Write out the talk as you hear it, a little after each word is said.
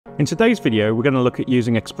In today's video, we're going to look at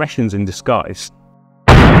using expressions in disguise.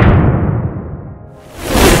 Welcome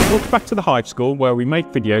back to the Hive School, where we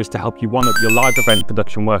make videos to help you one-up your live event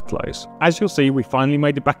production workflows. As you'll see, we finally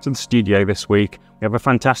made it back to the studio this week. We have a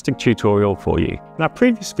fantastic tutorial for you. In our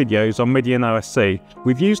previous videos on MIDI and OSC,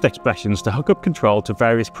 we've used expressions to hook up control to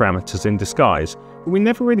various parameters in disguise, but we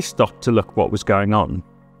never really stopped to look what was going on.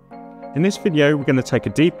 In this video, we're going to take a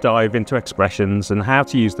deep dive into expressions and how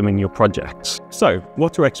to use them in your projects. So,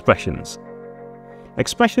 what are expressions?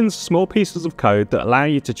 Expressions are small pieces of code that allow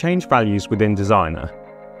you to change values within Designer.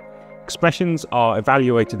 Expressions are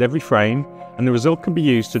evaluated every frame, and the result can be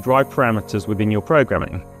used to drive parameters within your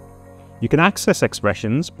programming. You can access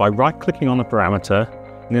expressions by right-clicking on a parameter,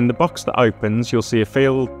 and in the box that opens, you'll see a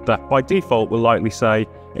field that by default will likely say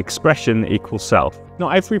expression equals self.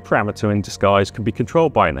 Not every parameter in disguise can be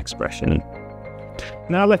controlled by an expression.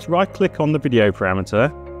 Now let's right-click on the video parameter,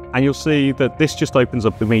 and you'll see that this just opens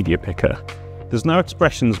up the media picker. There's no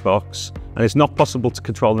expressions box, and it's not possible to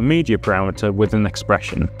control the media parameter with an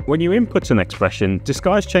expression. When you input an expression,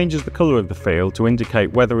 Disguise changes the color of the field to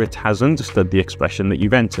indicate whether it has understood the expression that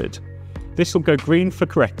you've entered. This will go green for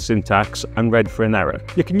correct syntax and red for an error.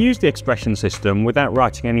 You can use the expression system without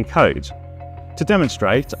writing any code. To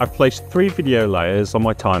demonstrate, I've placed 3 video layers on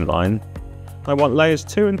my timeline. I want layers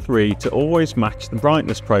 2 and 3 to always match the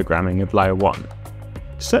brightness programming of layer 1. To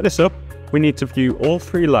set this up, we need to view all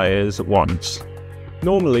 3 layers at once.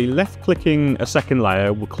 Normally, left-clicking a second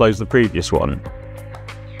layer will close the previous one.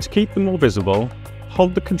 To keep them all visible,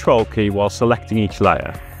 hold the Control key while selecting each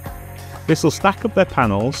layer. This will stack up their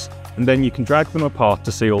panels, and then you can drag them apart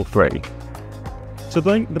to see all 3. To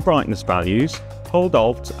link the brightness values, hold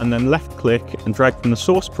Alt and then left-click and drag from the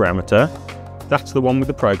source parameter, that's the one with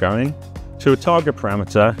the programming, to a target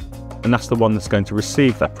parameter, and that's the one that's going to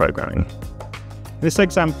receive that programming. In this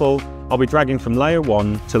example, I'll be dragging from layer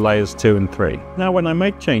 1 to layers 2 and 3. Now when I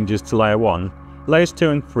make changes to layer 1, layers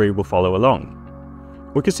 2 and 3 will follow along.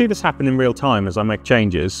 We can see this happen in real time as I make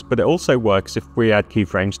changes, but it also works if we add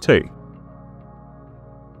keyframes too.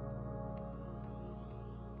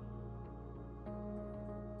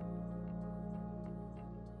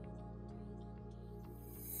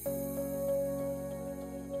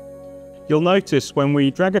 You'll notice when we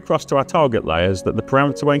drag across to our target layers that the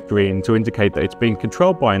parameter went green to indicate that it's being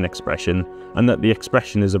controlled by an expression and that the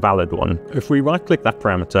expression is a valid one. If we right-click that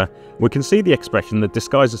parameter, we can see the expression that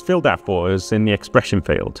Disguise has filled out for us in the expression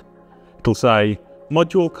field. It'll say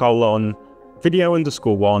module :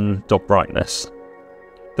 video_1.brightness.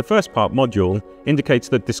 The first part, module, indicates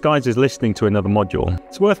that Disguise is listening to another module.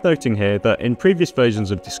 It's worth noting here that in previous versions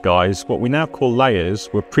of Disguise, what we now call layers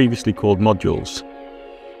were previously called modules.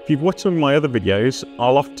 If you've watched some of my other videos,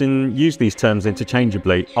 I'll often use these terms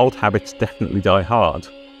interchangeably. Old habits definitely die hard.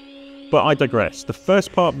 But I digress. The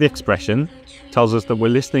first part of the expression tells us that we're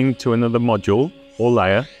listening to another module or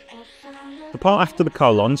layer. The part after the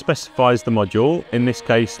colon specifies the module, in this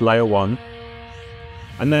case layer 1.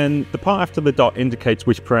 And then the part after the dot indicates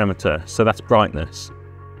which parameter, so that's brightness.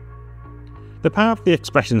 The power of the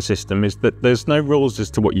expression system is that there's no rules as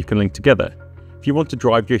to what you can link together. If you want to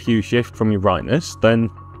drive your hue shift from your brightness, then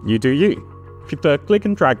you do you. If the click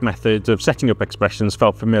and drag method of setting up expressions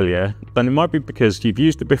felt familiar, then it might be because you've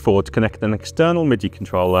used it before to connect an external MIDI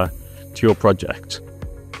controller to your project.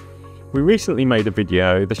 We recently made a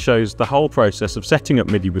video that shows the whole process of setting up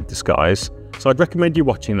MIDI with Disguise, so I'd recommend you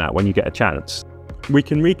watching that when you get a chance. We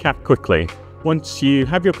can recap quickly. Once you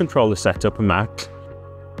have your controller set up and mapped,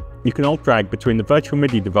 you can alt drag between the virtual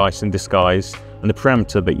MIDI device in Disguise and the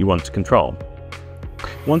parameter that you want to control.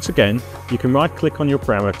 Once again, you can right-click on your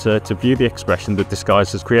parameter to view the expression that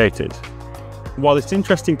Disguise has created. While it's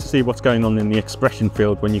interesting to see what's going on in the expression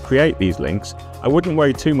field when you create these links, I wouldn't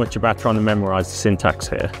worry too much about trying to memorize the syntax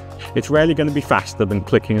here. It's rarely going to be faster than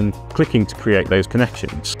clicking to create those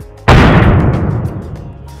connections.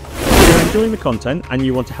 If you're enjoying the content and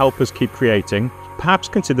you want to help us keep creating, perhaps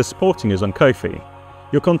consider supporting us on Ko-fi.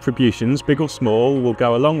 Your contributions, big or small, will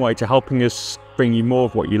go a long way to helping us bring you more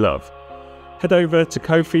of what you love. Head over to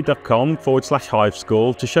ko-fi.com/Hive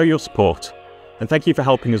School to show your support, and thank you for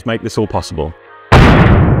helping us make this all possible.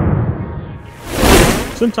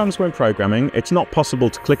 Sometimes when programming, it's not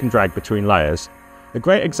possible to click and drag between layers. A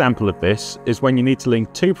great example of this is when you need to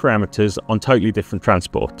link 2 parameters on totally different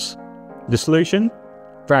transports. The solution?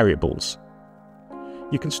 Variables.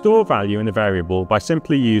 You can store value in a variable by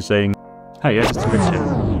simply using... Hey, it's Richard.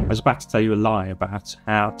 I was about to tell you a lie about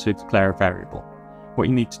how to declare a variable. What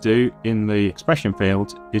you need to do in the expression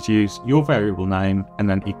field is use your variable name and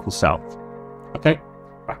then equals self. Okay,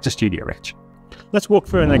 back to Studio Rich. Let's walk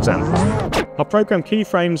through an example. I'll program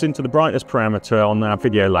keyframes into the brightness parameter on our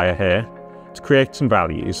video layer here to create some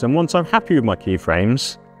values, and once I'm happy with my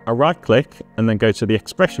keyframes, I'll right click and then go to the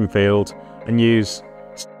expression field and use.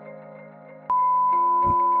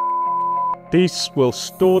 These will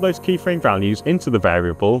store those keyframe values into the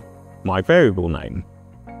variable, my variable name.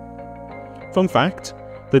 Fun fact,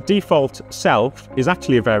 the default self is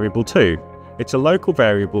actually a variable too. It's a local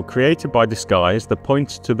variable created by Disguise that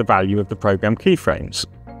points to the value of the program keyframes.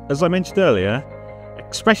 As I mentioned earlier,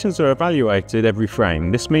 expressions are evaluated every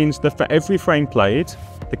frame. This means that for every frame played,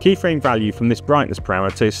 the keyframe value from this brightness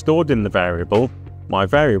parameter is stored in the variable, my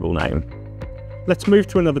variable name. Let's move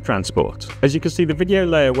to another transport. As you can see, the video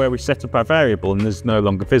layer where we set up our variable and is no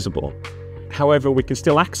longer visible. However, we can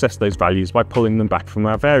still access those values by pulling them back from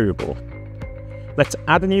our variable. Let's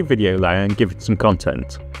add a new video layer and give it some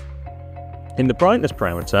content. In the brightness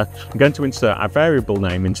parameter, I'm going to insert our variable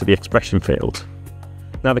name into the expression field.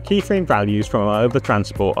 Now the keyframe values from our other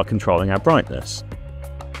transport are controlling our brightness.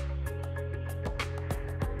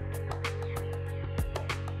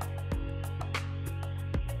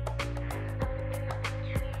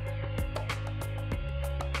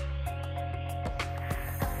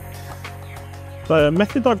 The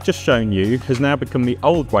method I've just shown you has now become the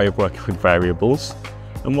old way of working with variables,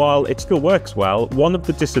 and while it still works well, one of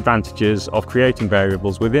the disadvantages of creating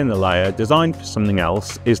variables within a layer designed for something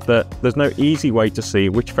else is that there's no easy way to see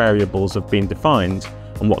which variables have been defined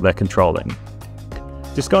and what they're controlling.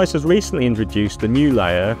 Disguise has recently introduced a new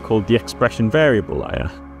layer called the expression variable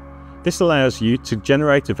layer. This allows you to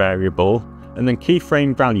generate a variable and then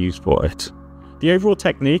keyframe values for it. The overall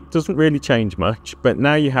technique doesn't really change much, but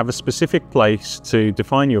now you have a specific place to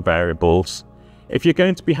define your variables. If you're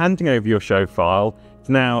going to be handing over your show file, it's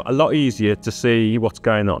now a lot easier to see what's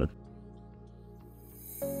going on.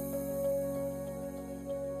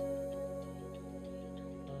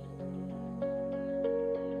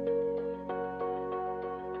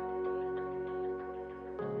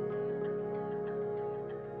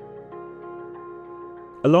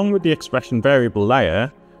 Along with the expression variable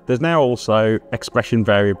layer, there's now also expression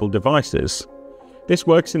variable devices. This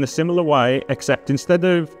works in a similar way, except instead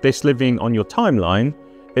of this living on your timeline,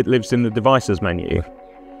 it lives in the devices menu.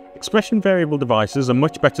 Expression variable devices are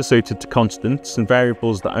much better suited to constants and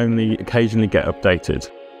variables that only occasionally get updated.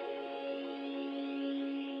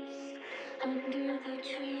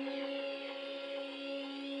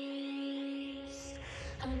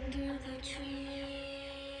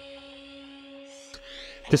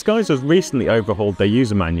 Disguise has recently overhauled their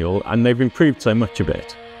user manual and they've improved so much of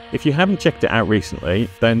it. If you haven't checked it out recently,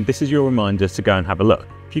 then this is your reminder to go and have a look.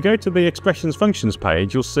 If you go to the Expressions Functions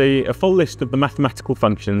page, you'll see a full list of the mathematical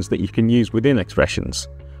functions that you can use within expressions.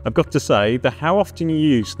 I've got to say that how often you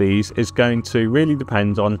use these is going to really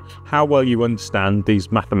depend on how well you understand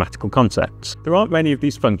these mathematical concepts. There aren't many of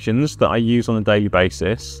these functions that I use on a daily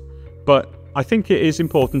basis, but I think it is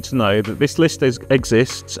important to know that this list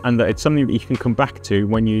exists and that it's something that you can come back to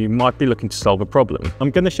when you might be looking to solve a problem.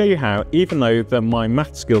 I'm going to show you how, even though my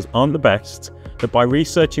math skills aren't the best, that by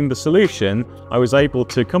researching the solution, I was able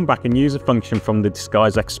to come back and use a function from the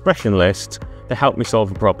Disguise expression list to help me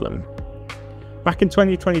solve a problem. Back in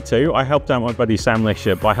 2022, I helped out my buddy Sam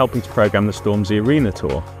Lisher by helping to program the Stormzy Arena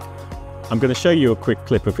tour. I'm going to show you a quick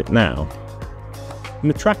clip of it now. In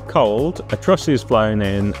the track Cold, a truss is flown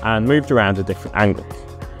in and moved around at different angles.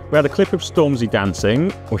 We had a clip of Stormzy dancing,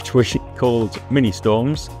 which we called Mini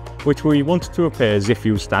Storms, which we wanted to appear as if he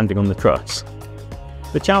was standing on the truss.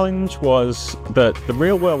 The challenge was that the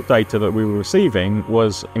real-world data that we were receiving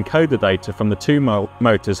was encoder data from the two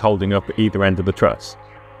motors holding up either end of the truss.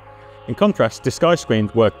 In contrast, Disguise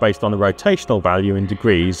screens work based on a rotational value in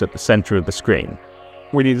degrees at the centre of the screen.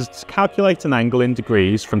 We needed to calculate an angle in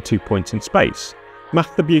degrees from 2 points in space.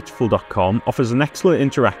 MathTheBeautiful.com offers an excellent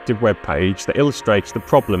interactive web page that illustrates the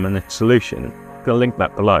problem and its solution. I'm going to link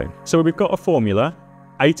that below. So we've got a formula,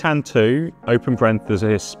 a tan 2, open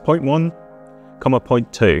parenthesis, 0.1, comma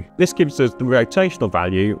 0.2. This gives us the rotational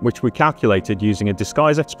value, which we calculated using a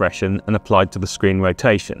Disguise expression and applied to the screen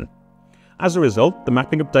rotation. As a result, the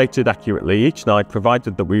mapping updated accurately each night,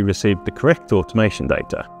 provided that we received the correct automation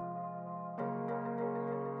data.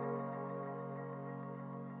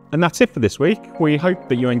 And that's it for this week. We hope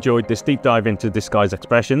that you enjoyed this deep dive into Disguise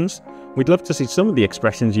expressions. We'd love to see some of the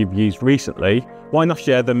expressions you've used recently. Why not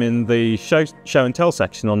share them in the show and tell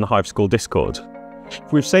section on the Hive School Discord?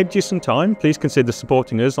 If we've saved you some time, please consider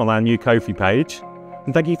supporting us on our new Ko-fi page.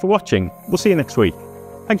 And thank you for watching. We'll see you next week.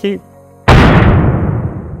 Thank you.